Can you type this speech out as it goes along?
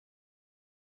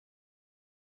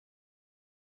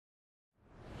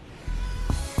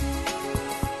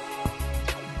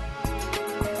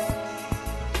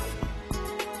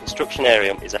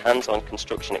Constructionarium is a hands-on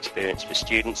construction experience for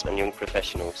students and young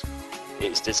professionals. It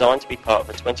is designed to be part of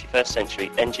a 21st century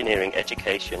engineering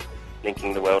education,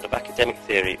 linking the world of academic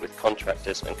theory with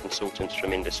contractors and consultants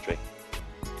from industry.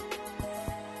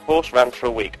 The course ran for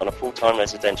a week on a full-time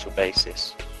residential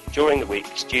basis. During the week,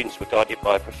 students were guided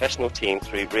by a professional team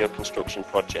through real construction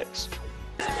projects.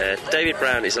 David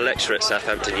Brown is a lecturer at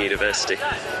Southampton University.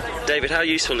 David, how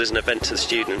useful is an event to the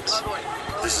students?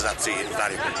 This is absolutely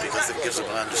invaluable because it gives them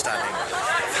an understanding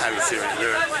of how theory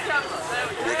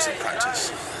learning works in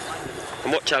practice.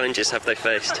 And what challenges have they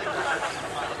faced? In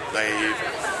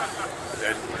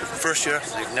first year,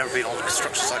 they've never been on a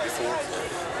construction site before.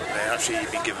 They've actually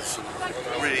been given some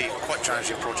really quite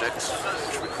challenging projects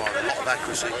which require a lot of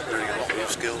accuracy, learning a lot of new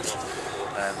skills,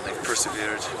 and they've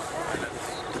persevered and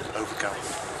overcome.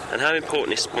 And how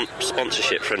important is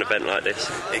sponsorship for an event like this?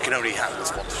 It can only happen with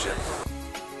sponsorship.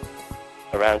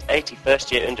 Around 80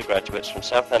 first-year undergraduates from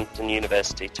Southampton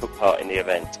University took part in the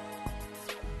event.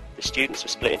 The students were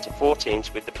split into 4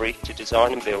 teams with the brief to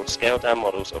design and build scaled-down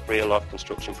models of real-life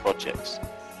construction projects.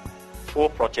 4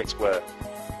 projects were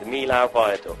the Milau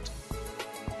Viaduct,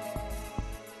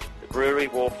 the Brewery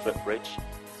Wharf Footbridge,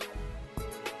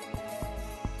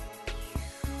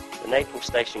 the Naples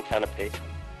Station Canopy,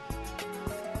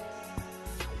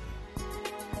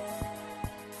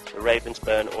 the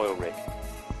Ravensbourne Oil Rig.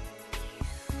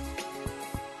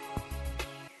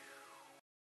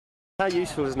 How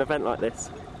useful is an event like this?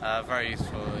 Very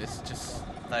useful. It's just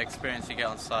the experience you get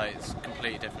on site is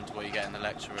completely different to what you get in the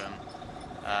lecture room.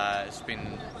 It's been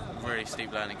a really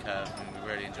steep learning curve and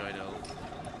we really enjoyed it all.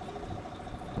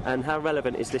 And how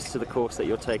relevant is this to the course that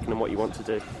you're taking and what you want to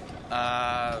do?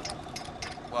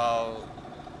 Well,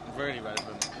 really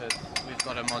relevant because we've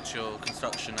got a module,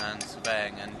 construction and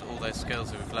surveying, and all those skills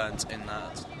that we've learnt in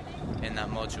that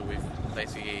module we've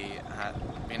basically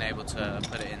been able to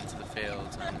put it into the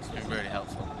field, and it's been really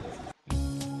helpful.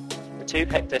 The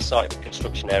 2-hectare site for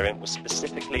Constructionarium was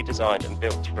specifically designed and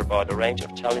built to provide a range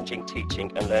of challenging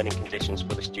teaching and learning conditions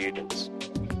for the students.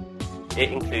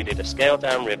 It included a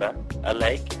scaled-down river, a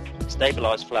lake,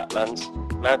 stabilised flatlands,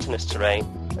 mountainous terrain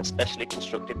and specially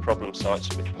constructed problem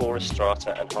sites with porous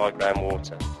strata and high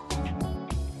groundwater.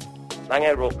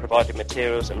 Lange Rourke provided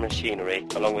materials and machinery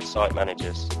along with site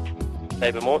managers.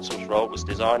 Faber Mortsam's role was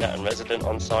designer and resident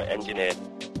on-site engineer.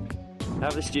 How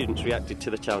have the students reacted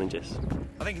to the challenges?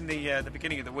 I think in the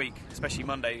beginning of the week, especially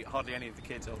Monday, hardly any of the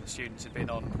kids or the students had been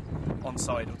on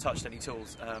site or touched any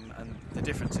tools, and the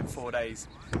difference in 4 days,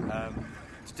 the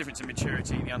difference in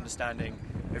maturity, the understanding,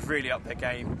 they've really upped their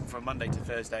game from Monday to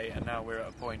Thursday, and now we're at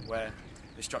a point where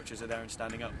the structures are there and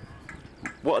standing up.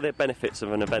 What are the benefits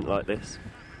of an event like this?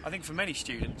 I think for many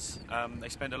students, they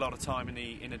spend a lot of time in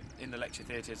the lecture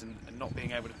theatres and not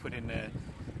being able to put in their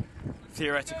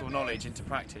theoretical knowledge into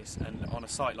practice, and on a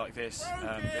site like this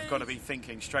they've got to be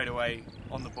thinking straight away,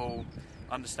 on the ball,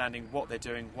 understanding what they're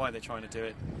doing, why they're trying to do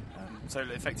it, so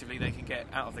that effectively they can get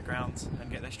out of the ground and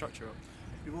get their structure up.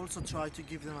 We've also tried to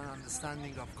give them an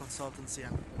understanding of consultancy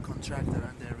and contractor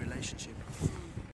and their relationship.